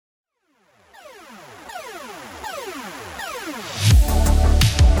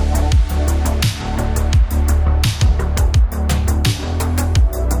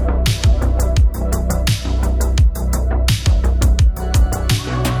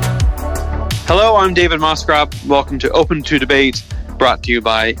Hello, I'm David Moscrop. Welcome to Open to Debate, brought to you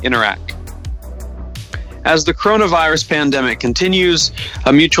by Interact. As the coronavirus pandemic continues,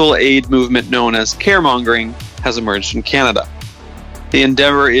 a mutual aid movement known as caremongering has emerged in Canada. The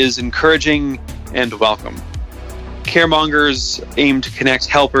endeavour is encouraging and welcome. Caremongers aim to connect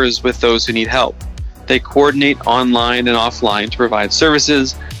helpers with those who need help. They coordinate online and offline to provide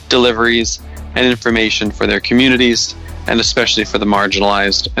services, deliveries, and information for their communities, and especially for the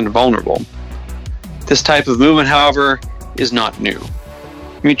marginalized and vulnerable. This type of movement, however, is not new.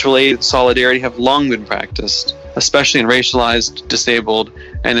 Mutual aid and solidarity have long been practiced, especially in racialized, disabled,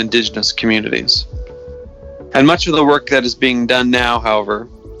 and Indigenous communities. And much of the work that is being done now, however,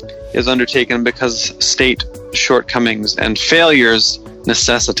 is undertaken because state shortcomings and failures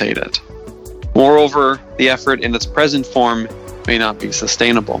necessitate it. Moreover, the effort in its present form may not be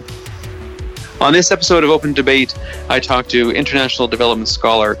sustainable. On this episode of Open Debate, I talked to international development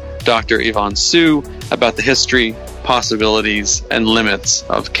scholar Dr. Yvonne Su about the history, possibilities, and limits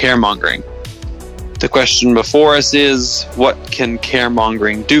of caremongering. The question before us is, what can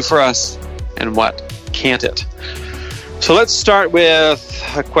caremongering do for us, and what can't it? So let's start with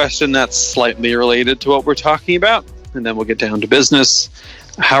a question that's slightly related to what we're talking about, and then we'll get down to business.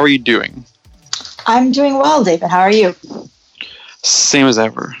 How are you doing? I'm doing well, David. How are you? Same as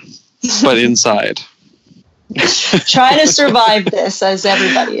ever, but inside. Trying to survive this, as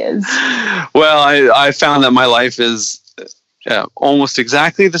everybody is. Well, I found that my life is almost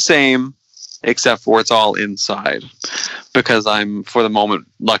exactly the same, except for it's all inside, because I'm, for the moment,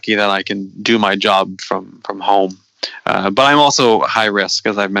 lucky that I can do my job from home. But I'm also high risk,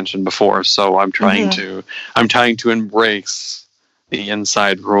 as I've mentioned before, so I'm trying to embrace the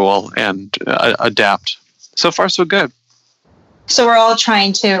inside rule and adapt. So far, so good. So we're all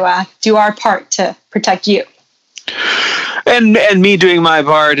trying to do our part to protect you. And me doing my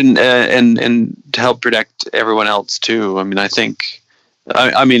part and to help protect everyone else too. I mean, I think,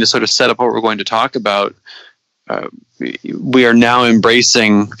 to sort of set up what we're going to talk about, we are now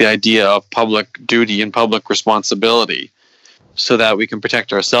embracing the idea of public duty and public responsibility so that we can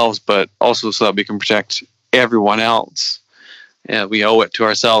protect ourselves, but also so that we can protect everyone else. Yeah, we owe it to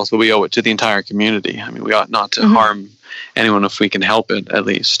ourselves, but we owe it to the entire community. I mean, we ought not to harm anyone if we can help it, at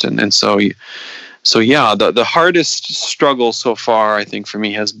least. And so yeah, the hardest struggle so far, I think, for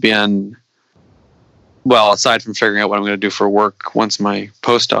me has been, well, aside from figuring out what I'm going to do for work once my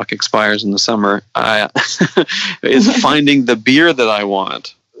postdoc expires in the summer, is finding the beer that I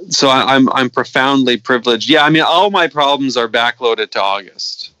want. So I'm profoundly privileged. Yeah, I mean, all my problems are backloaded to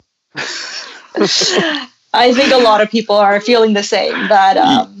August. I think a lot of people are feeling the same, that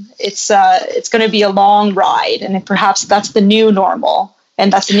it's going to be a long ride, and perhaps that's the new normal.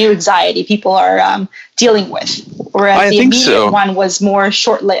 And that's the new anxiety people are dealing with, whereas the immediate one was more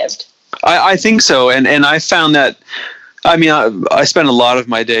short-lived. I think so, and I found that, I mean, I spend a lot of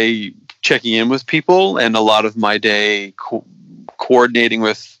my day checking in with people and a lot of my day coordinating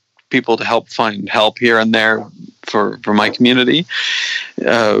with people to help find help here and there for my community.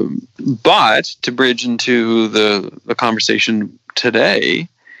 But to bridge into the conversation today,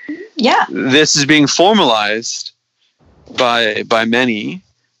 this is being formalized by many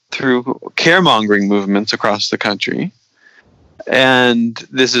through caremongering movements across the country. And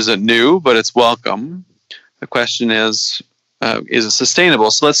this isn't new, but it's welcome. The question is it sustainable?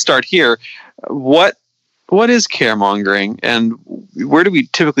 So let's start here. What is caremongering, and where do we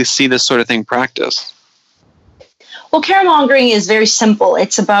typically see this sort of thing practiced? Well, caremongering is very simple.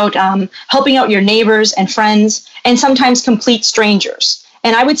 It's about helping out your neighbors and friends, and sometimes complete strangers.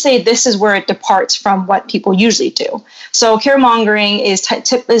 And I would say this is where it departs from what people usually do. So caremongering is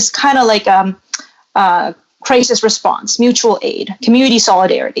kind of like crisis response, mutual aid, community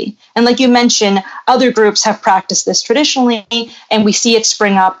solidarity. And like you mentioned, other groups have practiced this traditionally, and we see it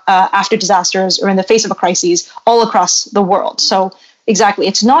spring up after disasters or in the face of a crisis all across the world. So exactly,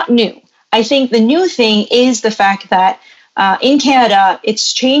 it's not new. I think the new thing is the fact that in Canada,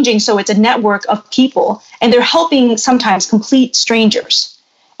 it's changing, so it's a network of people, and they're helping sometimes complete strangers.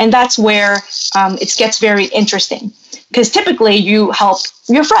 And that's where it gets very interesting, because typically you help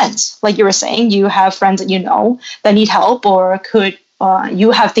your friends. Like you were saying, you have friends that you know that need help, or you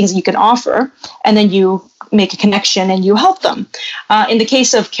have things that you can offer, and then you make a connection and you help them. In the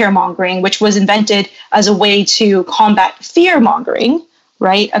case of caremongering, which was invented as a way to combat fear-mongering,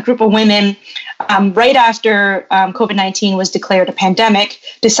 right? A group of women, right after COVID-19 was declared a pandemic,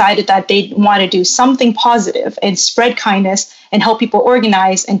 decided that they want to do something positive and spread kindness and help people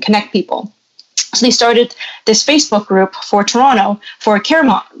organize and connect people. So they started this Facebook group for Toronto for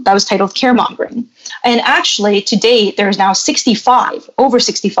that was titled Caremongering. And actually, to date, there's now over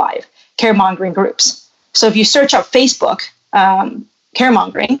 65 caremongering groups. So if you search up Facebook,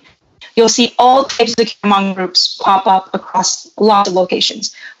 caremongering, you'll see all types of caremongering groups pop up across lots of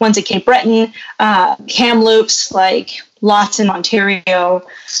locations. One's at Cape Breton, Kamloops, like lots in Ontario.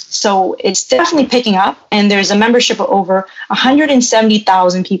 So it's definitely picking up, and there's a membership of over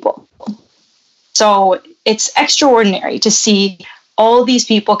 170,000 people. So it's extraordinary to see all these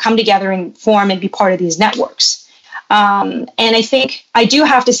people come together and form and be part of these networks. And I think I do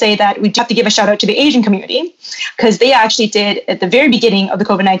have to say that we do have to give a shout out to the Asian community, because they actually did, at the very beginning of the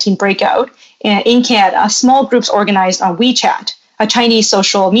COVID-19 breakout in Canada, small groups organized on WeChat, a Chinese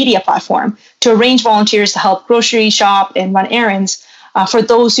social media platform, to arrange volunteers to help grocery shop and run errands for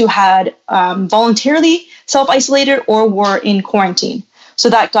those who had voluntarily self-isolated or were in quarantine. So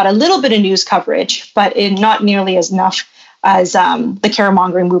that got a little bit of news coverage, but not nearly as enough as the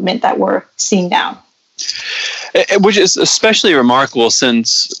caremongering movement that we're seeing now. Which is especially remarkable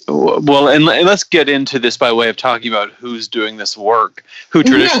since, well, and let's get into this by way of talking about who's doing this work, who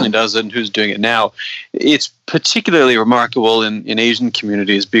traditionally does it and who's doing it now. It's particularly remarkable in Asian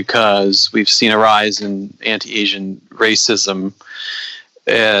communities because we've seen a rise in anti-Asian racism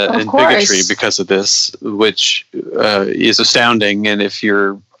and bigotry because of this, which is astounding. And if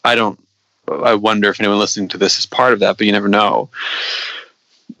you're, I wonder if anyone listening to this is part of that, but you never know.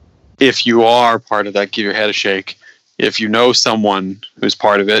 If you are part of that, give your head a shake. If you know someone who's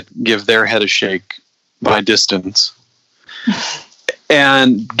part of it, give their head a shake by distance.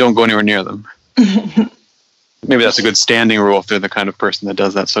 And don't go anywhere near them. Maybe that's a good standing rule if they're the kind of person that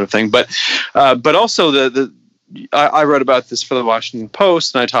does that sort of thing. But also I wrote about this for the Washington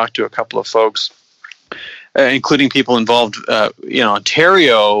Post, and I talked to a couple of folks, including people involved in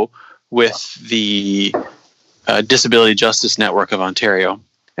Ontario with the Disability Justice Network of Ontario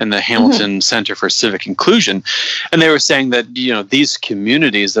and the Hamilton Center for Civic Inclusion. And they were saying that, these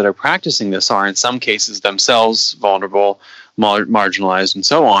communities that are practicing this are in some cases themselves vulnerable, marginalized, and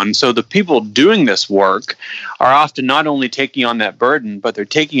so on. So the people doing this work are often not only taking on that burden, but they're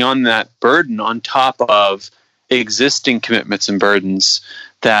taking on that burden on top of existing commitments and burdens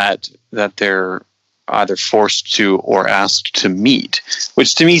that they're either forced to or asked to meet,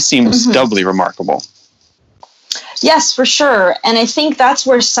 which to me seems doubly remarkable. Yes, for sure. And I think that's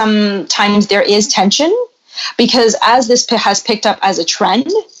where sometimes there is tension, because as this has picked up as a trend,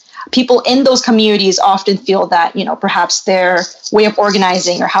 people in those communities often feel that, perhaps their way of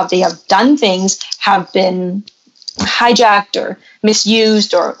organizing or how they have done things have been hijacked or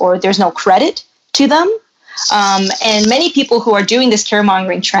misused, or there's no credit to them. And many people who are doing this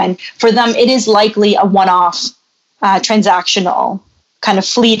caremongering trend, for them, it is likely a one-off, transactional, kind of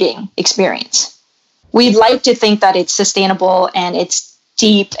fleeting experience. We'd like to think that it's sustainable and it's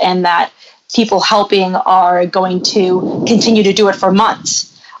deep, and that people helping are going to continue to do it for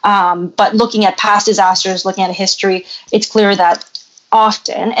months. But looking at past disasters, looking at history, it's clear that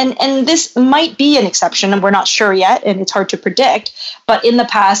often, and this might be an exception, and we're not sure yet, and it's hard to predict, but in the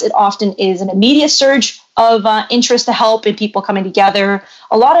past, it often is an immediate surge of interest to help and people coming together.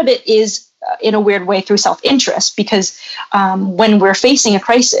 A lot of it is, in a weird way, through self-interest, because when we're facing a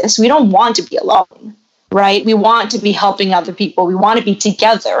crisis, we don't want to be alone, right? We want to be helping other people. We want to be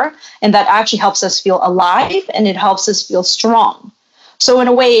together, and that actually helps us feel alive, and it helps us feel strong. So in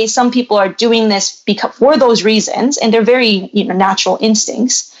a way, some people are doing this for those reasons, and they're very natural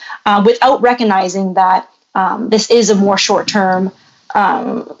instincts, without recognizing that this is a more short-term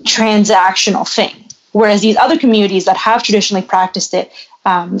transactional thing. Whereas these other communities that have traditionally practiced it,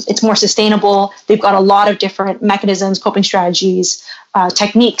 it's more sustainable. They've got a lot of different mechanisms, coping strategies,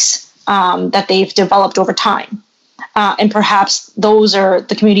 techniques that they've developed over time. And perhaps those are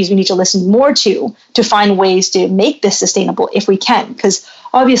the communities we need to listen more to find ways to make this sustainable if we can. Because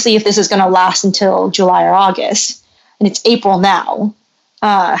obviously, if this is going to last until July or August, and it's April now,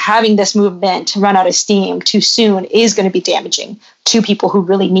 having this movement run out of steam too soon is going to be damaging to people who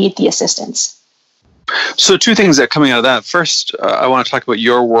really need the assistance. So two things that are coming out of that. First, I want to talk about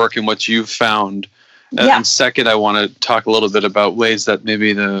your work and what you've found. And second, I want to talk a little bit about ways that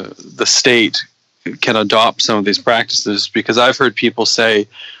maybe the state can adopt some of these practices, because I've heard people say,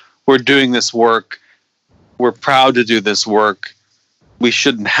 we're doing this work, we're proud to do this work, we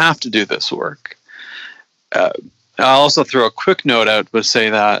shouldn't have to do this work. I'll also throw a quick note out, but say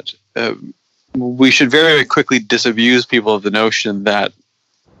that we should very, very quickly disabuse people of the notion that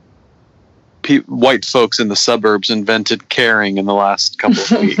white folks in the suburbs invented caring in the last couple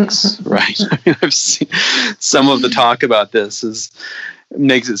of weeks, right? I mean, I've seen some of the talk about this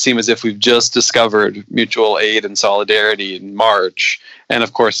makes it seem as if we've just discovered mutual aid and solidarity in March. And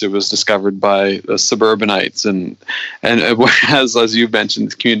of course, it was discovered by the suburbanites, and whereas, as you've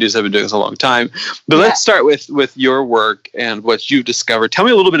mentioned, communities have been doing this a long time. But let's start with your work and what you've discovered. Tell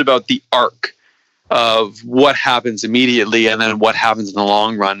me a little bit about the arc of what happens immediately and then what happens in the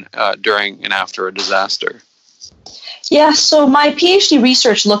long run during and after a disaster. Yeah, so my PhD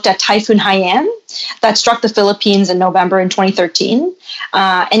research looked at Typhoon Haiyan that struck the Philippines in November in 2013,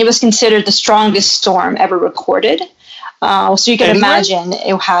 and it was considered the strongest storm ever recorded. So you can imagine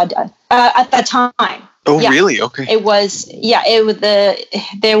it had at that time. Oh, really? Okay. It was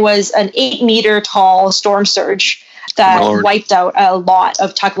there was an 8-meter tall storm surge that wiped out a lot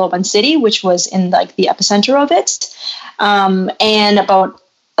of Tacloban City, which was in like the epicenter of it, and about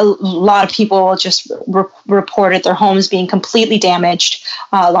a lot of people just reported their homes being completely damaged.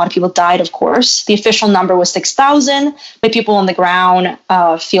 A lot of people died, of course. The official number was 6,000, but people on the ground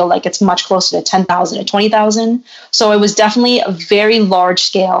feel like it's much closer to 10,000 to 20,000. So it was definitely a very large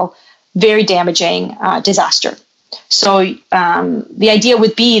scale, very damaging disaster. So the idea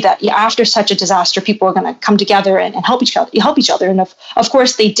would be that after such a disaster, people are going to come together and help each other. And of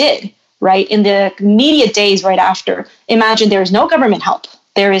course they did, right? In the immediate days right after, imagine there is no government help.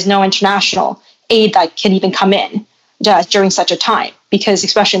 There is no international aid that can even come in during such a time, because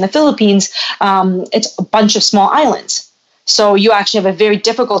especially in the Philippines, it's a bunch of small islands. So you actually have a very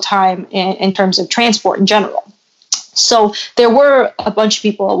difficult time in terms of transport in general. So there were a bunch of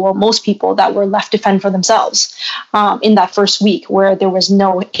people, well, most people that were left to fend for themselves in that first week where there was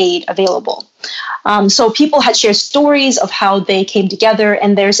no aid available. So people had shared stories of how they came together,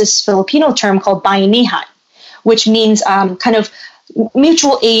 and there's this Filipino term called bayanihan, which means kind of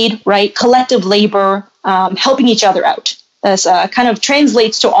mutual aid, right? Collective labor, helping each other out. That's kind of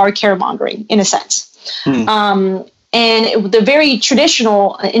translates to our caremongering in a sense. And the very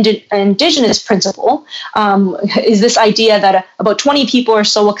traditional Indigenous principle is this idea that about 20 people or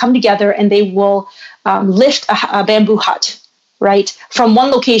so will come together and they will lift a bamboo hut, right? From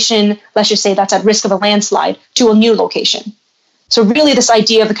one location, let's just say that's at risk of a landslide, to a new location. So really this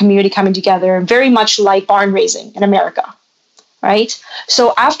idea of the community coming together, very much like barn raising in America. Right?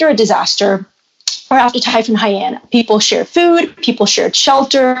 So after a disaster, or after Typhoon Haiyan, people shared food, people shared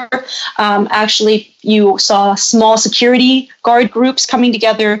shelter. Actually, you saw small security guard groups coming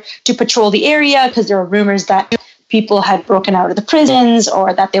together to patrol the area because there were rumors that people had broken out of the prisons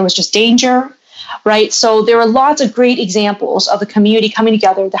or that there was just danger, right? So there were lots of great examples of the community coming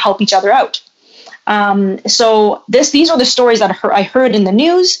together to help each other out. So these are the stories that I heard in the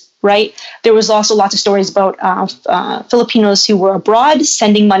news. Right. There was also lots of stories about Filipinos who were abroad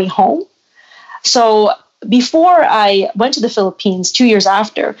sending money home. So before I went to the Philippines 2 years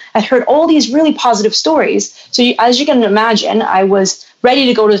after, I heard all these really positive stories. So as you can imagine, I was ready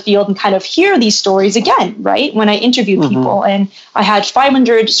to go to the field and kind of hear these stories again, right? When I interviewed people, and I had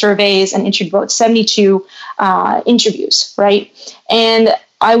 500 surveys and interviewed about 72 interviews, right? And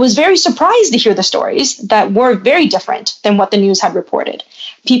I was very surprised to hear the stories that were very different than what the news had reported.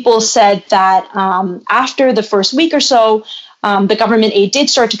 People said that after the first week or so, the government aid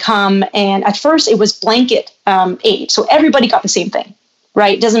did start to come. And at first it was blanket aid. So everybody got the same thing,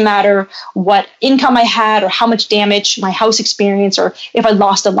 right? It doesn't matter what income I had or how much damage my house experienced or if I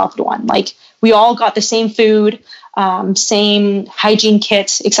lost a loved one. Like we all got the same food, same hygiene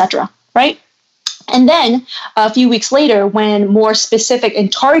kits, etc., right? And then a few weeks later, when more specific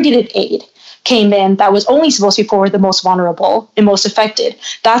and targeted aid came in that was only supposed to be for the most vulnerable and most affected,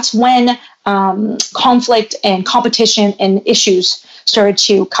 that's when conflict and competition and issues started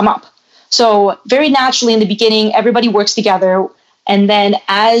to come up. So very naturally in the beginning, everybody works together. And then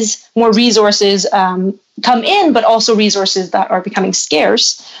as more resources come in, but also resources that are becoming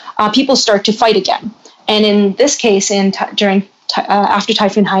scarce, people start to fight again. And in this case, after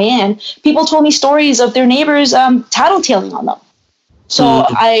Typhoon Haiyan, people told me stories of their neighbors tattletaling on them. So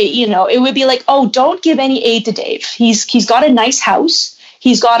it would be like, oh, don't give any aid to Dave. He's got a nice house.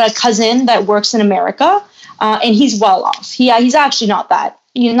 He's got a cousin that works in America, and he's well off. He's actually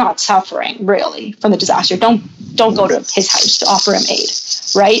not suffering really from the disaster. Don't go to his house to offer him aid,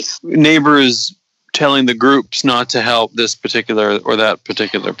 right? Neighbors telling the groups not to help this particular or that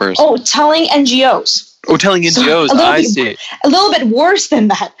particular person. Oh, telling NGOs. Oh, telling NGOs, I see. A little bit worse than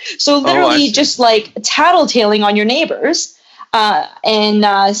that. So literally just like tattletaling on your neighbors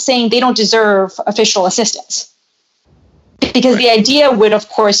and saying they don't deserve official assistance. Because the idea would, of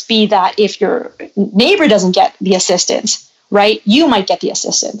course, be that if your neighbor doesn't get the assistance, right, you might get the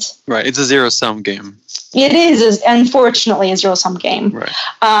assistance. Right. It's a zero-sum game. It is, unfortunately, a zero-sum game. Right.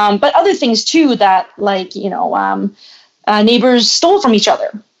 But other things, too, that, like, neighbors stole from each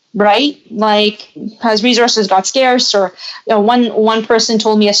other, right? Like as resources got scarce, or one person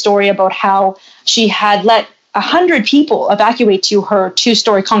told me a story about how she had let 100 people evacuate to her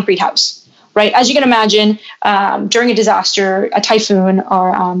 2-story concrete house, right? As you can imagine, during a disaster, a typhoon,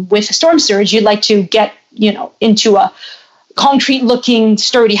 or with a storm surge, you'd like to get, into a concrete looking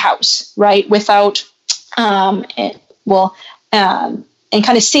sturdy house, right? Without, and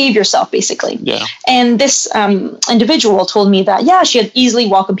kind of save yourself, basically. Yeah. And this individual told me that, she had easily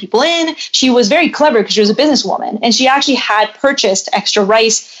welcomed people in. She was very clever because she was a businesswoman, and she actually had purchased extra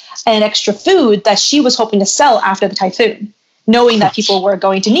rice and extra food that she was hoping to sell after the typhoon, knowing that people were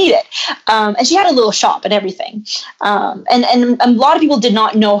going to need it. And she had a little shop and everything. And a lot of people did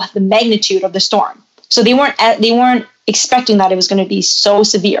not know the magnitude of the storm. So they weren't expecting that it was going to be so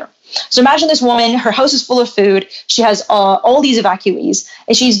severe. So imagine this woman, her house is full of food. She has all these evacuees,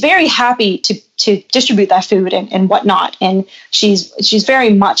 and she's very happy to distribute that food and whatnot. And she's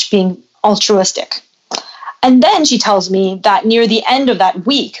very much being altruistic. And then she tells me that near the end of that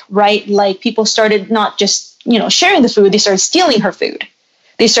week, right, like people started not just, sharing the food, they started stealing her food.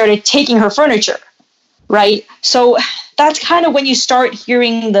 They started taking her furniture, right? So that's kind of when you start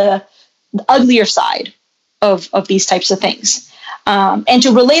hearing the uglier side of these types of things. And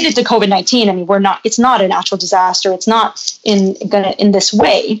to relate it to COVID-19, I mean, it's not a natural disaster. It's not in this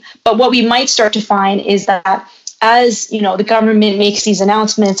way. But what we might start to find is that as, the government makes these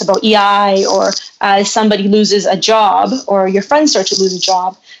announcements about EI, or as somebody loses a job, or your friends start to lose a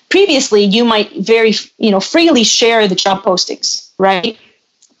job, previously you might very, freely share the job postings, right?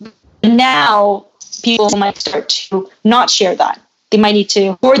 Now people might start to not share that. They might need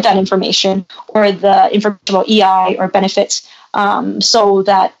to hoard that information, or the information about EI or benefits, so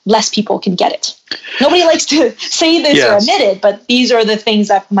that less people can get it. Nobody likes to say this or admit it, but these are the things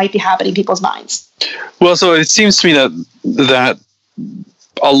that might be happening in people's minds. Well, so it seems to me that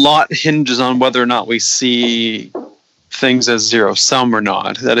a lot hinges on whether or not we see things as zero sum or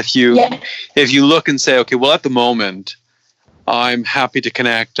not. That if you look and say, okay, well, at the moment, I'm happy to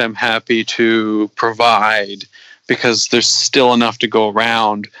connect, I'm happy to provide, because there's still enough to go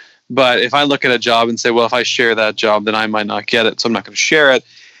around. But if I look at a job and say, well, if I share that job, then I might not get it, so I'm not going to share it.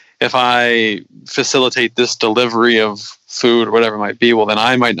 If I facilitate this delivery of food or whatever it might be, well, then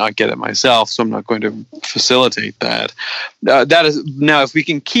I might not get it myself, so I'm not going to facilitate that. That is, now, if we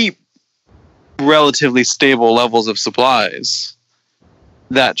can keep relatively stable levels of supplies,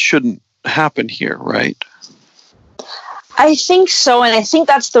 that shouldn't happen here, right? I think so, and I think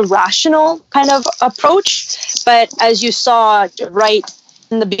that's the rational kind of approach. But as you saw right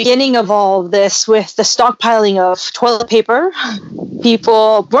in the beginning of all of this, with the stockpiling of toilet paper,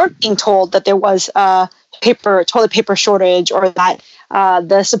 people weren't being told that there was a toilet paper shortage, or that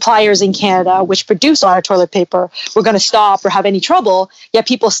the suppliers in Canada, which produce a lot of toilet paper, were going to stop or have any trouble, yet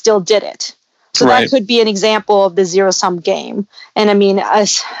people still did it. So that could be an example of the zero-sum game. And I mean,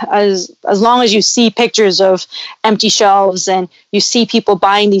 as long as you see pictures of empty shelves and you see people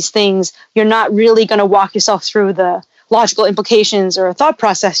buying these things, you're not really going to walk yourself through the logical implications or thought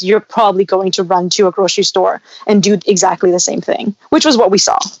process. You're probably going to run to a grocery store and do exactly the same thing, which was what we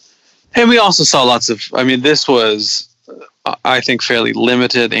saw. And we also saw this was, I think, fairly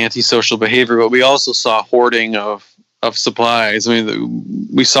limited antisocial behavior, but we also saw hoarding of supplies. I mean,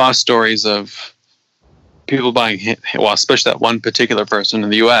 we saw stories of people buying, especially that one particular person in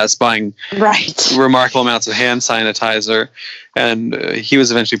the U.S. buying remarkable amounts of hand sanitizer, and he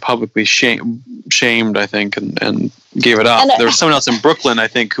was eventually publicly shamed, I think, and gave it up. There was someone else in Brooklyn, I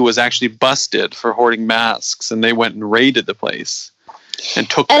think, who was actually busted for hoarding masks, and they went and raided the place and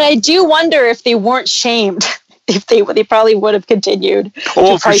took them. I do wonder if they weren't shamed. If they probably would have continued.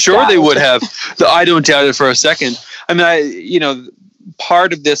 Oh, for sure they would have. I don't doubt it for a second. I mean,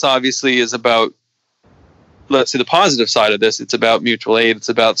 part of this obviously is about, let's say, the positive side of this. It's about mutual aid. It's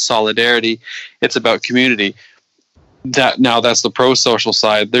about solidarity. It's about community. That's the pro-social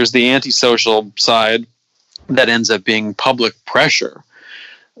side. There's the anti-social side that ends up being public pressure.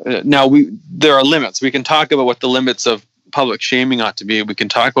 There are limits. We can talk about what the limits of public shaming ought to be. We can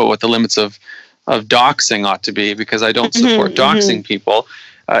talk about what the limits of doxing ought to be, because I don't support doxing people,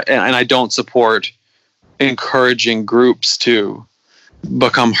 and I don't support encouraging groups to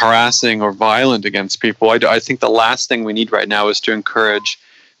become harassing or violent against people. I think the last thing we need right now is to encourage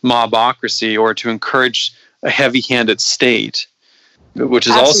mobocracy or to encourage a heavy-handed state, which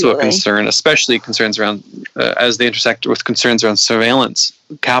is also a concern, especially concerns around, as they intersect with concerns around surveillance,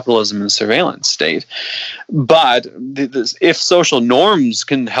 capitalism and surveillance state. But if social norms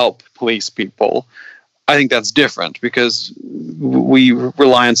can help police people, I think that's different because we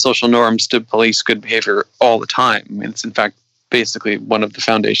rely on social norms to police good behavior all the time. I mean, it's in fact basically one of the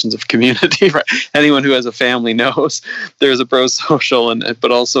foundations of community. Right? Anyone who has a family knows there's a pro-social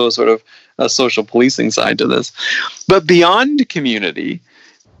but also a sort of a social policing side to this. But beyond community,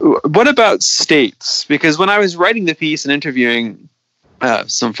 what about states? Because when I was writing the piece and interviewing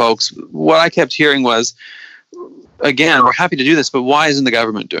some folks, what I kept hearing was, again, we're happy to do this, but why isn't the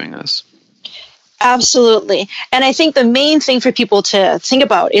government doing this? Absolutely. And I think the main thing for people to think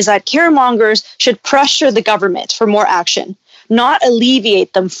about is that caremongers should pressure the government for more action, not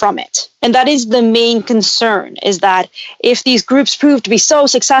alleviate them from it. And that is the main concern, is that if these groups prove to be so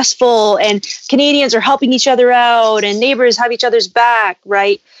successful and Canadians are helping each other out and neighbors have each other's back,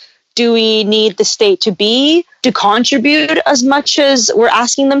 right? Do we need the state to contribute as much as we're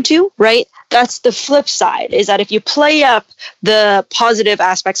asking them to, right? That's the flip side, is that if you play up the positive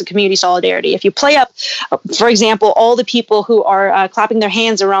aspects of community solidarity, if you play up, for example, all the people who are clapping their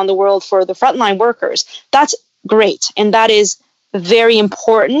hands around the world for the frontline workers, that's great. And that is very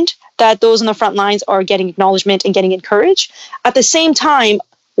important that those on the front lines are getting acknowledgement and getting encouraged. At the same time,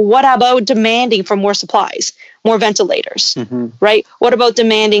 what about demanding for more supplies, more ventilators, right? What about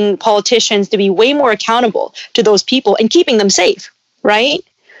demanding politicians to be way more accountable to those people and keeping them safe, right?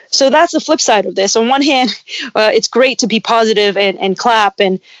 So that's the flip side of this. On one hand, it's great to be positive and clap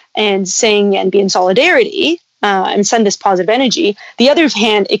and sing and be in solidarity and send this positive energy. The other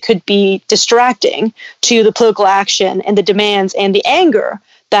hand, it could be distracting to the political action and the demands and the anger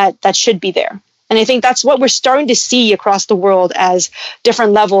that should be there. And I think that's what we're starting to see across the world as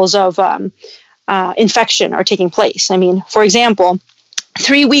different levels of infection are taking place. I mean, for example,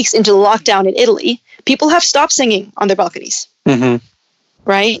 3 weeks into the lockdown in Italy, people have stopped singing on their balconies,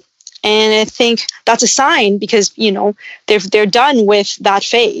 right? And I think that's a sign because, you know, they're done with that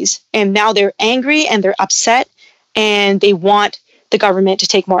phase and now they're angry and they're upset and they want the government to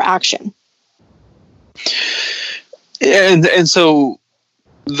take more action. And so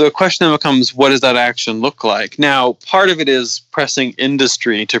the question then becomes, what does that action look like? Now, part of it is pressing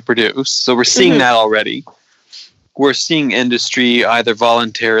industry to produce. So we're seeing that already. We're seeing industry either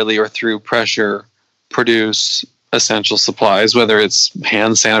voluntarily or through pressure produce essential supplies, whether it's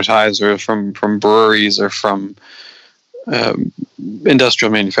hand sanitizer from breweries or from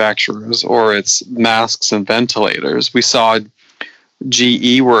industrial manufacturers, or it's masks and ventilators. We saw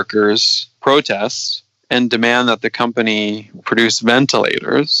GE workers protest and demand that the company produce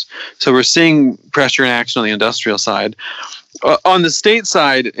ventilators. So we're seeing pressure and action on the industrial side. On the state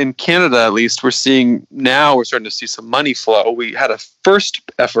side, in Canada at least, we're starting to see some money flow. We had a first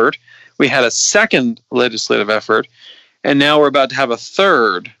effort, we had a second legislative effort, and now we're about to have a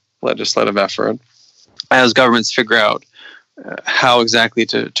third legislative effort as governments figure out how exactly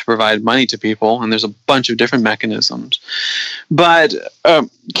to provide money to people. And there's a bunch of different mechanisms. But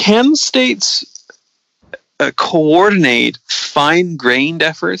can states coordinate fine-grained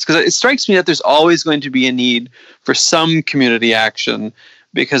efforts? Because it strikes me that there's always going to be a need for some community action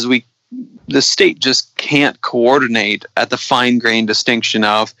because the state just can't coordinate at the fine-grained distinction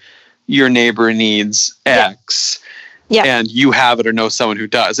of your neighbor needs X and you have it or know someone who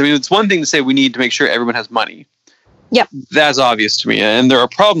does. I mean, it's one thing to say we need to make sure everyone has money. Yeah, that's obvious to me. And there are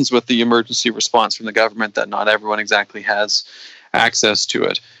problems with the emergency response from the government that not everyone exactly has access to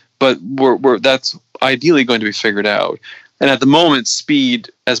it. But that's ideally going to be figured out. And at the moment, speed,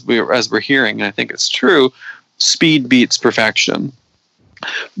 as we're hearing, and I think it's true, speed beats perfection.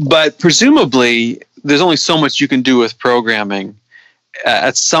 But presumably, there's only so much you can do with programming.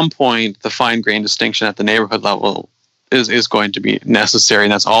 At some point, the fine-grained distinction at the neighborhood level is going to be necessary,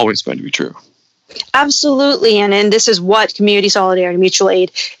 and that's always going to be true. Absolutely. And this is what community solidarity mutual aid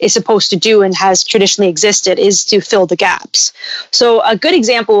is supposed to do and has traditionally existed, is to fill the gaps. So a good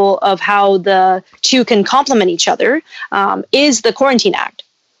example of how the two can complement each other is the Quarantine Act,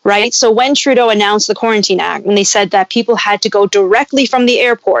 right? So when Trudeau announced the Quarantine Act and they said that people had to go directly from the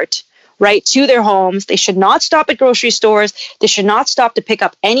airport right to their homes, they should not stop at grocery stores, they should not stop to pick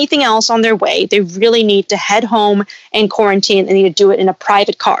up anything else on their way. They really need to head home and quarantine, and they need to do it in a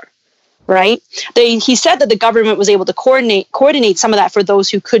private car. Right? He said that the government was able to coordinate some of that for those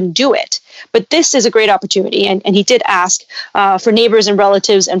who couldn't do it. But this is a great opportunity. And he did ask for neighbors and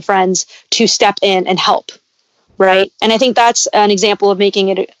relatives and friends to step in and help. Right? And I think that's an example of making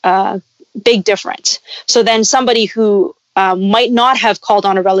it a big difference. So then somebody who might not have called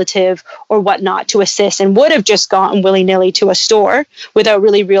on a relative or whatnot to assist and would have just gone willy-nilly to a store without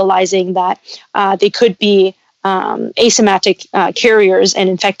really realizing that they could be asymptomatic carriers and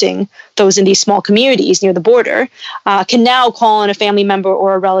infecting those in these small communities near the border, can now call on a family member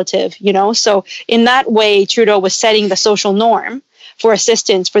or a relative, So in that way, Trudeau was setting the social norm for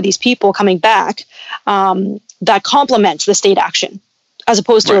assistance for these people coming back that complements the state action, as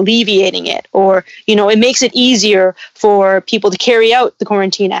opposed to alleviating it. Or, it makes it easier for people to carry out the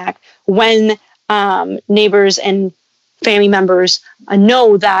Quarantine Act when neighbors and family members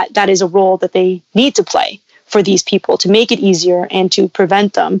know that that is a role that they need to play for these people to make it easier and to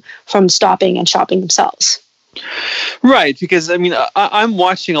prevent them from stopping and shopping themselves. Right, because I'm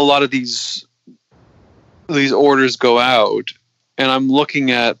watching a lot of these orders go out, and I'm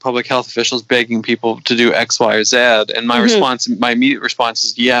looking at public health officials begging people to do X, Y, or Z, and my immediate response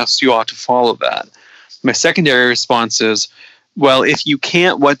is, yes, you ought to follow that. My secondary response is, well, if you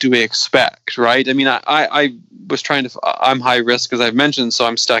can't, what do we expect, right? I was I'm high risk, as I've mentioned, so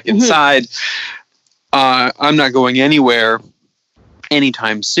I'm stuck inside. I'm not going anywhere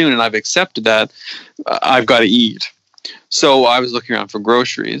anytime soon, and I've accepted that. I've got to eat. So I was looking around for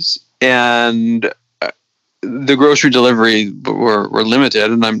groceries, and the grocery delivery were limited,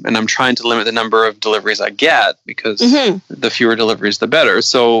 and I'm trying to limit the number of deliveries I get, because the fewer deliveries, the better.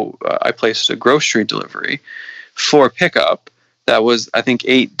 So I placed a grocery delivery for pickup that was, I think,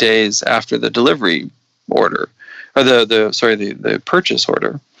 8 days after the delivery order, or the purchase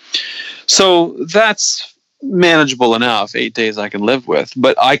order. So that's manageable enough. 8 days I can live with,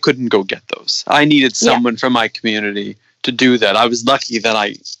 but I couldn't go get those. I needed someone from my community to do that. I was lucky that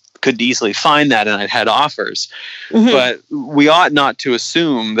I could easily find that, and I'd had offers. But we ought not to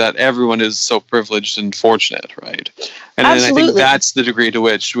assume that everyone is so privileged and fortunate, right? And I think that's the degree to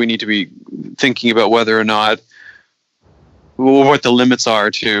which we need to be thinking about whether or not, what the limits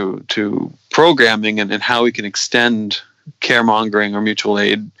are to programming, and how we can extend caremongering or mutual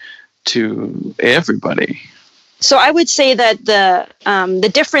aid to everybody. So I would say that the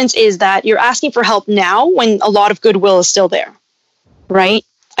difference is that you're asking for help now when a lot of goodwill is still there, right?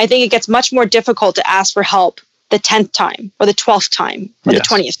 I think it gets much more difficult to ask for help the 10th time or the 12th time or the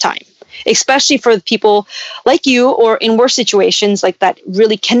 20th time, especially for people like you, or in worse situations like that,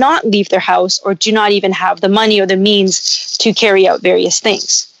 really cannot leave their house or do not even have the money or the means to carry out various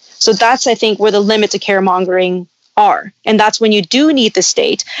things. So that's, I think, where the limits of caremongering are. And that's when you do need the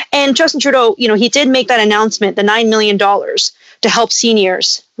state. And Justin Trudeau, he did make that announcement, the $9 million to help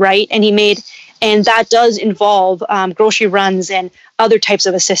seniors, right? And that does involve grocery runs and other types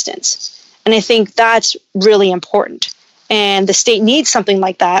of assistance. And I think that's really important. And the state needs something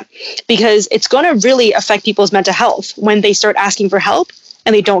like that, because it's going to really affect people's mental health when they start asking for help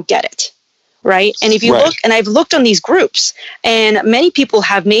and they don't get it. Right. And if you look, and I've looked on these groups, and many people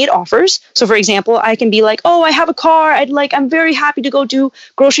have made offers. So, for example, I can be like, oh, I have a car. I'm very happy to go do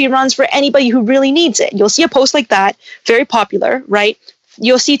grocery runs for anybody who really needs it. You'll see a post like that, very popular, right?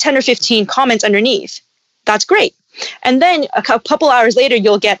 You'll see 10 or 15 comments underneath. That's great. And then a couple hours later,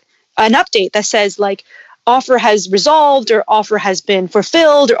 you'll get an update that says like, offer has resolved, or offer has been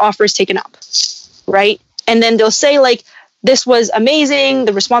fulfilled, or offer is taken up. Right. And then they'll say like, this was amazing.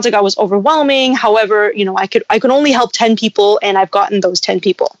 The response I got was overwhelming. However, I could only help 10 people, and I've gotten those 10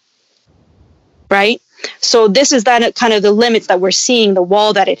 people. Right? So this is that kind of the limits that we're seeing, the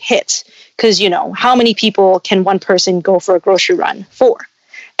wall that it hits. Because, how many people can one person go for a grocery run for?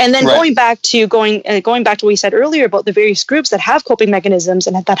 And then going back to what we said earlier about the various groups that have coping mechanisms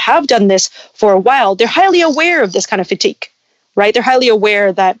and that have done this for a while, they're highly aware of this kind of fatigue. Right? They're highly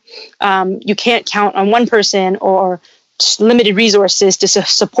aware that you can't count on one person or limited resources to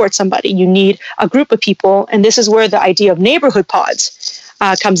support somebody. You need a group of people, and this is where the idea of neighborhood pods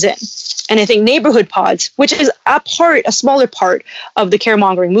comes in. And I think neighborhood pods, which is a smaller part of the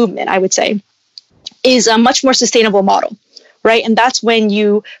caremongering movement, I would say, is a much more sustainable model, right? And that's when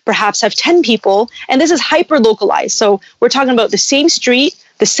you perhaps have 10 people, and this is hyper localized. So we're talking about the same street,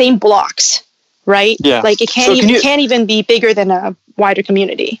 the same blocks, right? Yeah. Like it can't even be bigger than a wider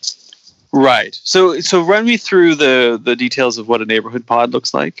community. Right. So run me through the details of what a neighborhood pod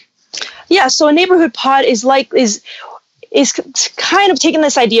looks like. Yeah. So a neighborhood pod is kind of taking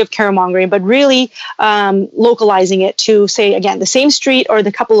this idea of caremongering, but really localizing it to, say, again, the same street or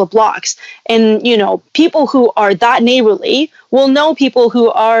the couple of blocks. And, people who are that neighborly will know people who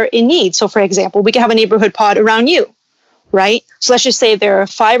are in need. So, for example, we can have a neighborhood pod around you. Right? So let's just say there are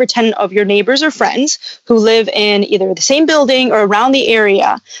 5 or 10 of your neighbors or friends who live in either the same building or around the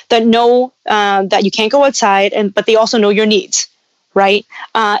area that know that you can't go outside, but they also know your needs. Right?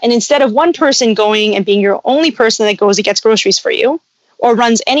 And instead of one person going and being your only person that goes and gets groceries for you or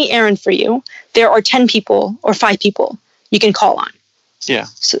runs any errand for you, there are 10 people or 5 people you can call on. Yeah.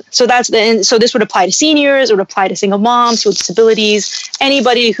 So this would apply to seniors, it would apply to single moms with disabilities,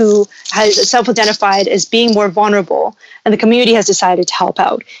 anybody who has self-identified as being more vulnerable, and the community has decided to help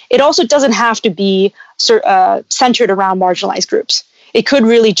out. It also doesn't have to be centered around marginalized groups. It could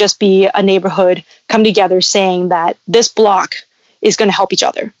really just be a neighborhood come together saying that this block is going to help each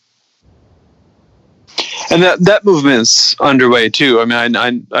other. And that movement's underway too. I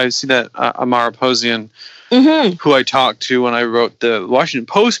mean, I see that Amara Posian, who I talked to when I wrote the Washington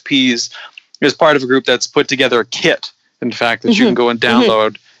Post piece, is part of a group that's put together a kit, in fact, that you can go and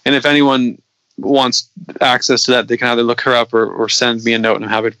download. And if anyone wants access to that, they can either look her up or send me a note, and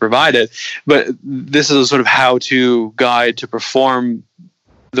I'm happy to provide it. But this is a sort of how-to guide to perform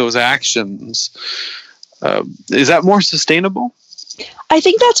those actions. Is that more sustainable? I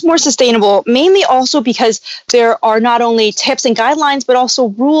think that's more sustainable, mainly also because there are not only tips and guidelines, but also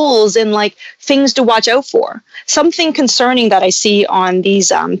rules and like things to watch out for. Something concerning that I see on these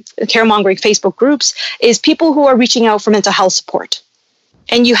caremongering Facebook groups is people who are reaching out for mental health support.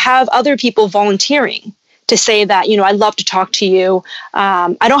 And you have other people volunteering to say that, I'd love to talk to you.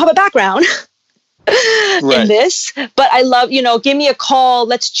 I don't have a background in this, but I love, give me a call,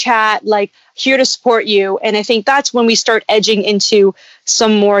 let's chat, like here to support you. And I think that's when we start edging into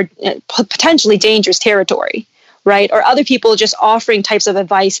some more potentially dangerous territory, right? Or other people just offering types of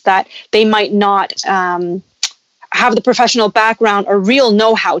advice that they might not have the professional background or real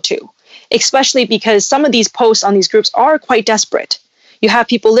know-how to, especially because some of these posts on these groups are quite desperate. You have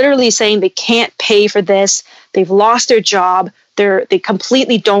people literally saying they can't pay for this, they've lost their job, they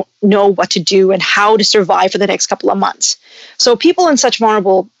completely don't know what to do and how to survive for the next couple of months. So people in such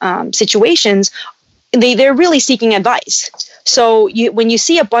vulnerable situations, they're really seeking advice. So when you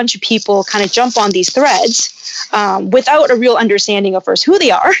see a bunch of people kind of jump on these threads without a real understanding of first who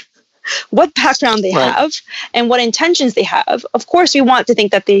they are, what background they have, and what intentions they have, of course we want to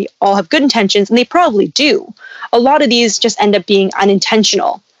think that they all have good intentions, and they probably do. A lot of these just end up being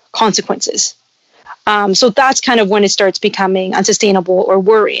unintentional consequences. So that's kind of when it starts becoming unsustainable or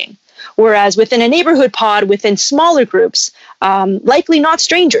worrying. Whereas within a neighborhood pod, within smaller groups, likely not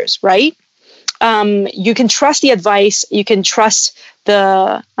strangers, right? You can trust the advice, you can trust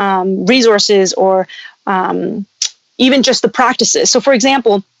the resources, or even just the practices. So for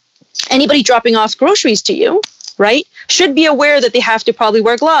example, anybody dropping off groceries to you, right, should be aware that they have to probably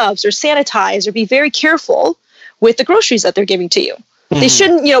wear gloves or sanitize or be very careful with the groceries that they're giving to you. They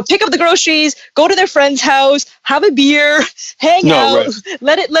shouldn't, pick up the groceries, go to their friend's house, have a beer, hang out,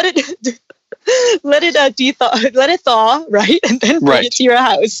 let it thaw, right, and then bring it to your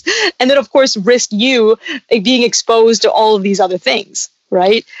house, and then of course risk you being exposed to all of these other things,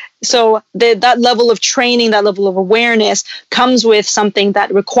 right? So that level of training, that level of awareness comes with something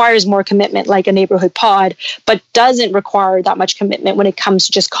that requires more commitment, like a neighborhood pod, but doesn't require that much commitment when it comes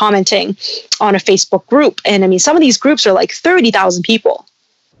to just commenting on a Facebook group. And I mean, some of these groups are like 30,000 people.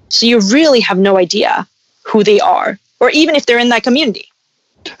 So you really have no idea who they are, or even if they're in that community.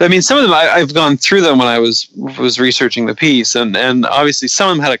 I mean, some of them, I've gone through them when I was researching the piece, and obviously some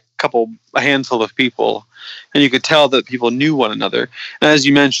of them had a handful of people, and you could tell that people knew one another. And as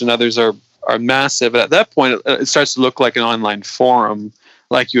you mentioned, others are massive. But at that point, it starts to look like an online forum,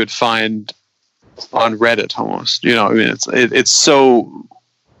 like you would find on Reddit almost. I mean, it's so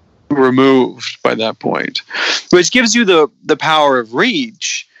removed by that point, which gives you the power of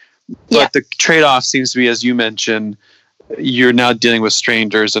reach. But the trade-off seems to be, as you mentioned, you're now dealing with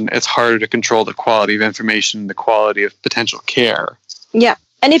strangers, and it's harder to control the quality of information, the quality of potential care. Yeah.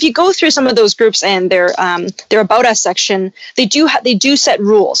 And if you go through some of those groups and their About Us section, they do set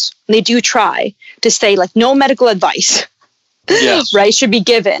rules. They do try to say, like, no medical advice, right, should be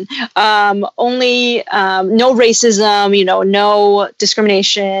given. Only no racism, no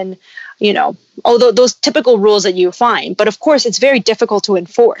discrimination, although those typical rules that you find. But of course, it's very difficult to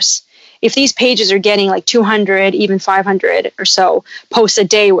enforce. If these pages are getting like 200, even 500 or so posts a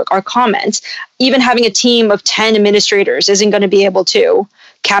day or comments, even having a team of 10 administrators isn't going to be able to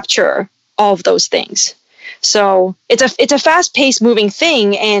capture all of those things. So it's a fast-paced moving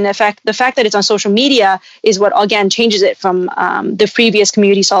thing, and the fact that it's on social media is what again changes it from the previous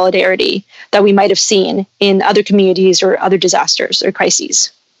community solidarity that we might have seen in other communities or other disasters or crises.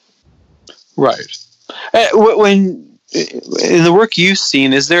 Right. When in the work you've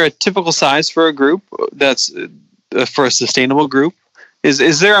seen, is there a typical size for a group that's for a sustainable group?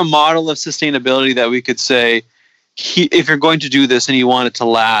 Is there a model of sustainability that we could say, if you're going to do this and you want it to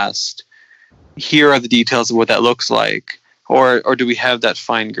last, here are the details of what that looks like? Or do we have that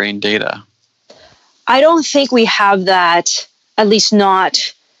fine-grained data? I don't think we have that, at least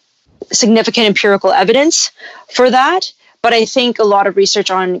not significant empirical evidence for that. But I think a lot of research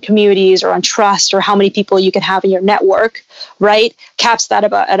on communities or on trust or how many people you can have in your network, right, caps that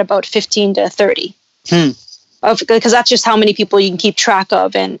at about 15 to 30. Because that's just how many people you can keep track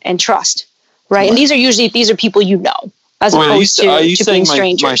of and trust, right? And these are people you know, as opposed to being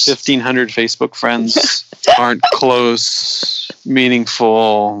strangers. My 1,500 Facebook friends aren't close,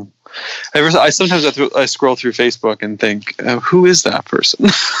 meaningful. I sometimes I scroll through Facebook and think, who is that person?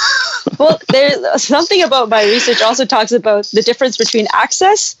 Well, there's something about my research also talks about the difference between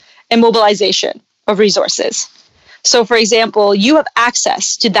access and mobilization of resources. So, for example, you have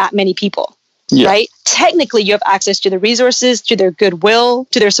access to that many people, right? Technically, you have access to the resources, to their goodwill,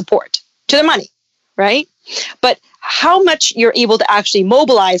 to their support, to their money, right? But how much you're able to actually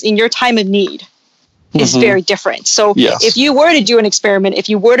mobilize in your time of need is very different. So if you were to do an experiment, if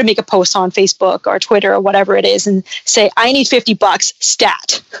you were to make a post on Facebook or Twitter or whatever it is and say, I need $50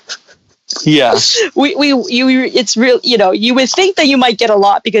 stat. Yes. It's real, you would think that you might get a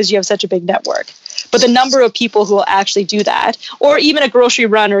lot because you have such a big network. But the number of people who will actually do that, or even a grocery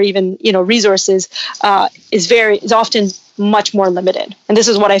run or even, resources, is often much more limited. And this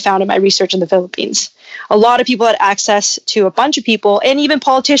is what I found in my research in the Philippines. A lot of people had access to a bunch of people and even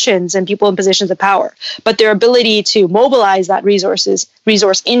politicians and people in positions of power, but their ability to mobilize that resource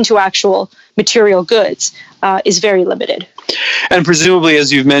into actual material goods is very limited. And presumably,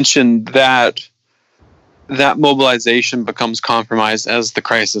 as you've mentioned, that mobilization becomes compromised as the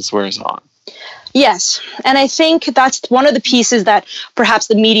crisis wears on. Yes. And I think that's one of the pieces that perhaps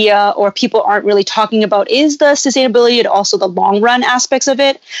the media or people aren't really talking about is the sustainability and also the long run aspects of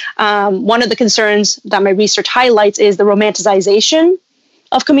it. One of the concerns that my research highlights is the romanticization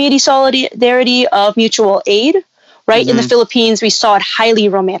of community solidarity, of mutual aid. Right? In the Philippines, we saw it highly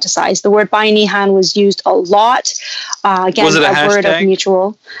romanticized. The word bayanihan was used a lot. Again, was it a word of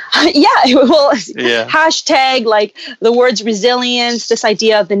mutual. Hashtag, like the words resilience, this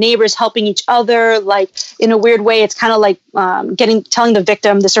idea of the neighbors helping each other. Like in a weird way, it's kind of like telling the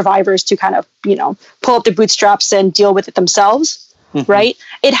victim, the survivors, to kind of, pull up their bootstraps and deal with it themselves. Right?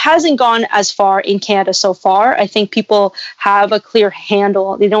 It hasn't gone as far in Canada so far. I think people have a clear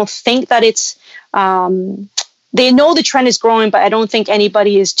handle. They don't think that it's... They know the trend is growing, but I don't think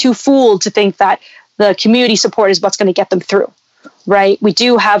anybody is too fooled to think that the community support is what's going to get them through, right? We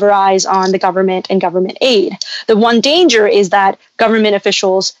do have our eyes on the government and government aid. The one danger is that government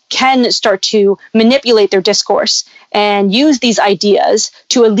officials can start to manipulate their discourse and use these ideas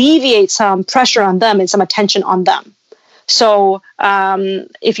to alleviate some pressure on them and some attention on them. So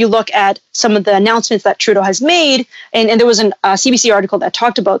if you look at some of the announcements that Trudeau has made, and there was a CBC article that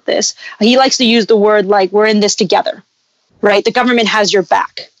talked about this, he likes to use the word like, we're in this together, right? The government has your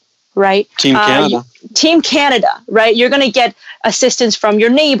back, right? Team Canada. Team Canada, right? You're going to get assistance from your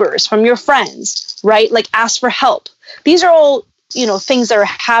neighbors, from your friends, right? Like ask for help. These are all, things that are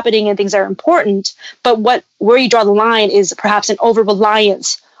happening and things that are important. But where you draw the line is perhaps an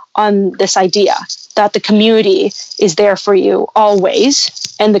over-reliance on this idea that the community is there for you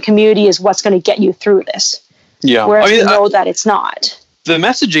always, and the community is what's going to get you through this. Yeah. Whereas we know that it's not. The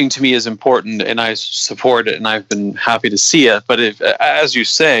messaging to me is important, and I support it, and I've been happy to see it. But if, as you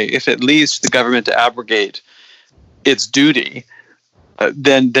say, if it leads the government to abrogate its duty,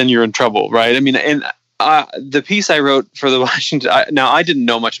 then you're in trouble, right? I mean, and the piece I wrote for the Washington... Now, I didn't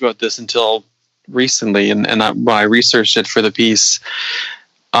know much about this until recently, and when I researched it for the piece,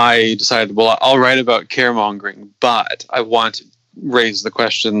 I decided, well, I'll write about caremongering, but I want to raise the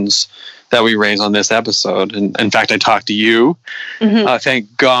questions that we raise on this episode. And in fact, I talked to you,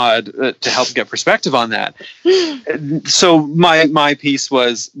 thank God, to help get perspective on that. So my piece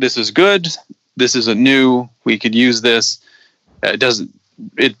was, this is good. This isn't new. We could use this. It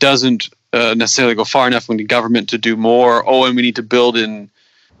doesn't necessarily go far enough. We need government to do more. Oh, and we need to build in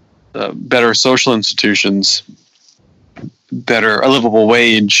better social institutions, a livable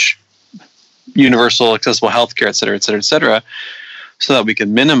wage, universal accessible healthcare, et cetera, et cetera, et cetera, so that we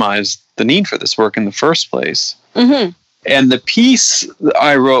can minimize the need for this work in the first place. And the piece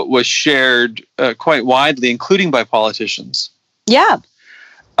I wrote was shared quite widely, including by politicians. Yeah.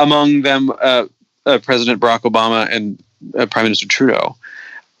 Among them, President Barack Obama and Prime Minister Trudeau.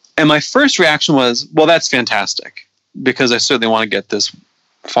 And my first reaction was, well, that's fantastic, because I certainly want to get this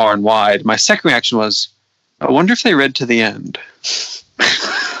far and wide. My second reaction was, I wonder if they read to the end.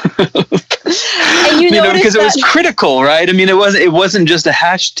 And because it was critical, right? I mean, it wasn't just a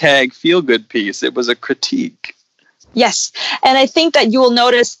hashtag feel-good piece. It was a critique. Yes. And I think that you will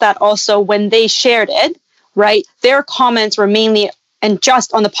notice that also when they shared it, right, their comments were mainly and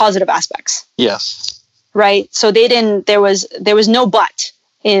just on the positive aspects. Yes. Right? So there was no but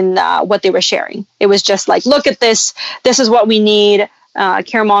in what they were sharing. It was just like, look at this. This is what we need.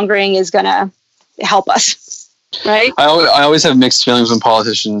 Caremongering is going to help us, right? I always have mixed feelings when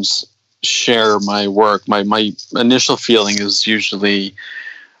politicians share my work. My initial feeling is usually,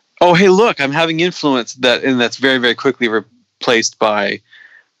 oh, hey, look, I'm having influence, and that's very, very quickly replaced by,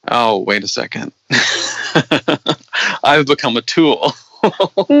 oh, wait a second. I've become a tool.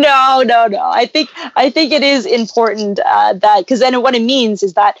 No. I think it is important that, because then what it means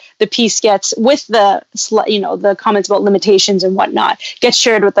is that the piece gets, with the comments about limitations and whatnot, gets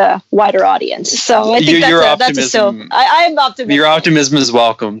shared with a wider audience. So I think I am optimistic. Your optimism is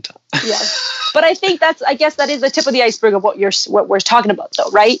welcomed. Yes, but I think I guess that is the tip of the iceberg of what we're talking about,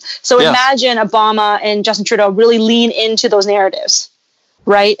 though, right? So imagine Obama and Justin Trudeau really lean into those narratives,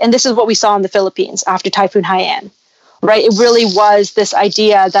 right? And this is what we saw in the Philippines after Typhoon Haiyan. Right, it really was this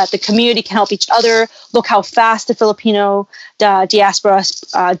idea that the community can help each other. Look how fast the Filipino diaspora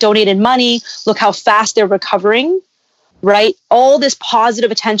donated money. Look how fast they're recovering. Right, all this positive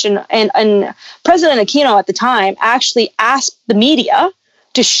attention, and President Aquino at the time actually asked the media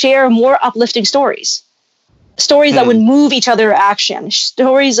to share more uplifting stories that would move each other to action,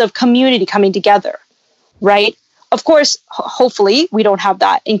 stories of community coming together. Right. Of course, hopefully we don't have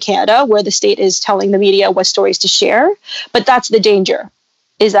that in Canada, where the state is telling the media what stories to share. But that's the danger,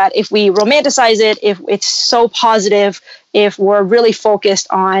 is that if we romanticize it, if it's so positive, if we're really focused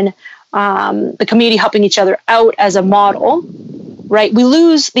on the community helping each other out as a model, right, we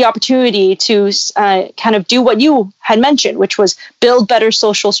lose the opportunity to kind of do what you had mentioned, which was build better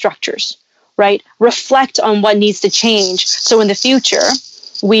social structures, right? Reflect on what needs to change, so in the future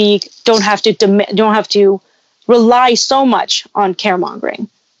we don't have to rely so much on caremongering.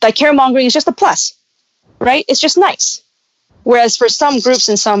 That caremongering is just a plus, right? It's just nice. Whereas for some groups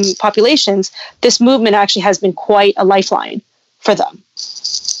and some populations, this movement actually has been quite a lifeline for them,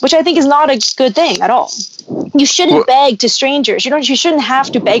 which I think is not a good thing at all. You shouldn't beg to strangers. You shouldn't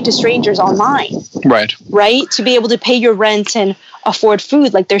have to beg to strangers online. Right. Right? To be able to pay your rent and afford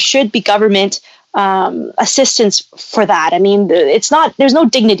food. Like, there should be government assistance for that. I mean, there's no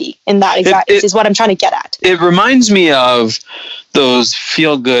dignity in that, is what I'm trying to get at. It reminds me of those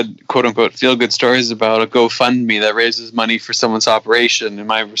quote unquote feel good stories about a GoFundMe that raises money for someone's operation. And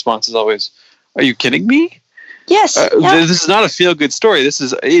my response is always, are you kidding me? Yes. This is not a feel good story.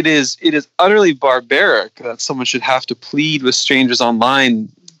 It is utterly barbaric that someone should have to plead with strangers online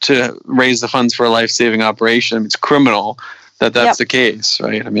to raise the funds for a life-saving operation. It's criminal that's the case,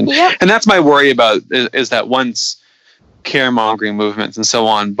 right? I mean, and that's my worry about is that once caremongering movements and so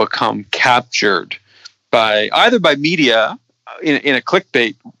on become captured either by media in a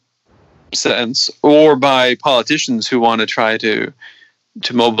clickbait sense, or by politicians who want to try to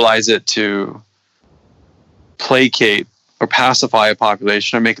mobilize it to placate or pacify a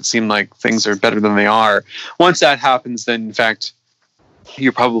population or make it seem like things are better than they are. Once that happens, then in fact,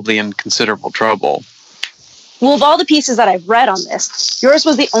 you're probably in considerable trouble. Well, of all the pieces that I've read on this, yours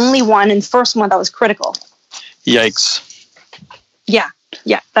was the only one and first one that was critical. Yikes. Yeah,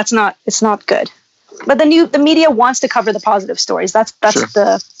 it's not good. But the media wants to cover the positive stories. That's sure.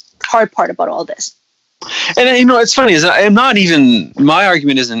 The hard part about all this. And it's funny, is my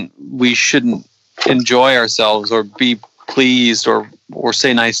argument isn't we shouldn't enjoy ourselves or be pleased or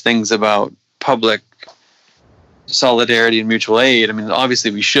say nice things about public solidarity and mutual aid. I mean,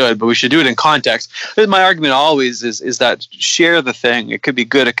 obviously we should, but we should do it in context. My argument always is that share the thing. It could be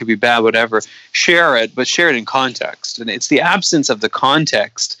good, it could be bad, whatever. Share it, but share it in context. And it's the absence of the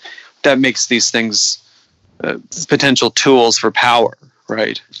context that makes these things potential tools for power,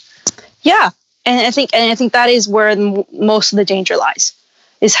 right? Yeah, and I think that is where most of the danger lies.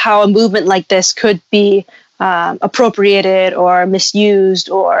 Is how a movement like this could be appropriated or misused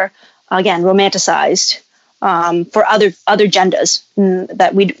or, again, romanticized for other agendas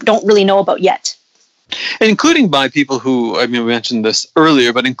that we don't really know about yet. And including by people who, I mean, we mentioned this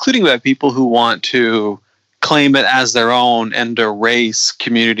earlier, but including by people who want to claim it as their own and erase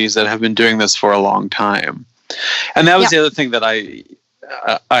communities that have been doing this for a long time. And that was the other thing that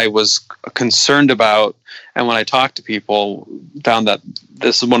I was concerned about. And when I talked to people, found that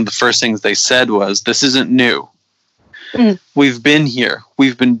this is one of the first things they said was, this isn't new. We've been here.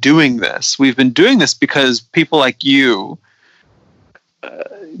 We've been doing this. We've been doing this because people like you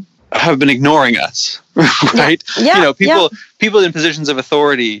have been ignoring us, right? Yeah. People in positions of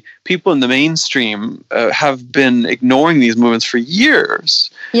authority, people in the mainstream have been ignoring these movements for years.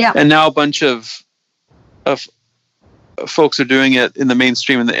 Yeah. And now a bunch of folks are doing it in the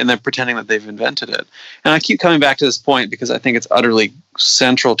mainstream and they're pretending that they've invented it. And I keep coming back to this point because I think it's utterly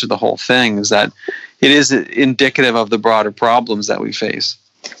central to the whole thing, is that it is indicative of the broader problems that we face.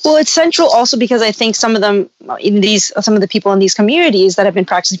 Well, it's central also because I think some of the people in these communities that have been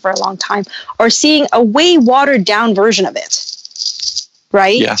practicing for a long time are seeing a way watered down version of it,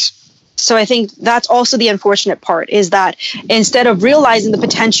 right? Yes. So I think that's also the unfortunate part, is that instead of realizing the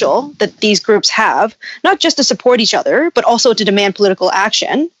potential that these groups have, not just to support each other, but also to demand political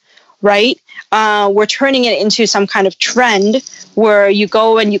action, right? We're turning it into some kind of trend where you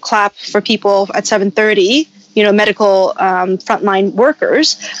go and you clap for people at 7:30, medical frontline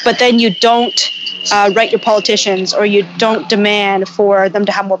workers, but then you don't write your politicians, or you don't demand for them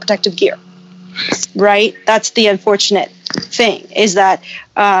to have more protective gear, right? That's the unfortunate thing, is that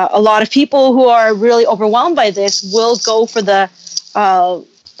a lot of people who are really overwhelmed by this will go for the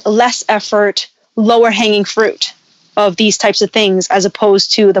less effort, lower hanging fruit of these types of things, as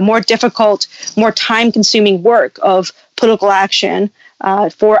opposed to the more difficult, more time-consuming work of political action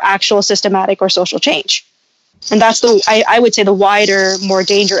for actual systematic or social change. And that's I would say the wider, more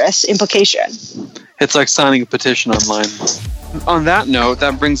dangerous implication. It's like signing a petition online. On that note,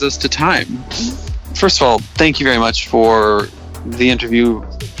 that brings us to time. First of all, thank you very much for the interview,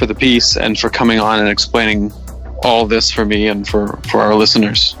 for the piece, and for coming on and explaining all this for me and for our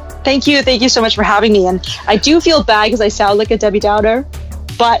listeners. Thank you. Thank you so much for having me. And I do feel bad because I sound like a Debbie Downer,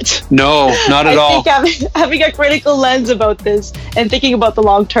 but no, not at all. I think having a critical lens about this and thinking about the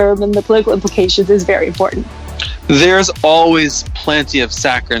long term and the political implications is very important. There's always plenty of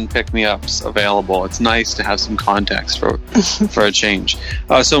saccharine pick-me-ups available. It's nice to have some context for a change.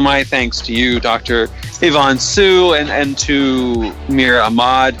 So my thanks to you, Dr. Yvonne Su, and to Mira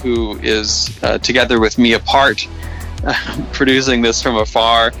Ahmad, who is together with me apart, producing this from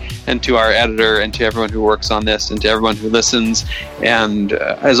afar, and to our editor, and to everyone who works on this, and to everyone who listens. And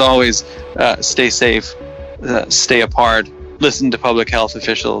as always, stay safe, stay apart, listen to public health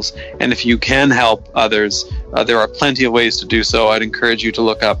officials, and if you can help others, there are plenty of ways to do so. I'd encourage you to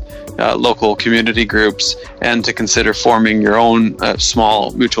look up local community groups and to consider forming your own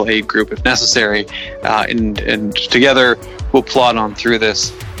small mutual aid group if necessary. And together we'll plod on through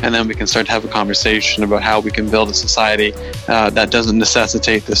this, and then we can start to have a conversation about how we can build a society that doesn't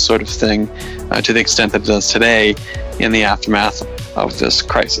necessitate this sort of thing to the extent that it does today in the aftermath of this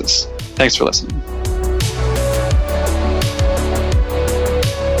crisis. Thanks for listening.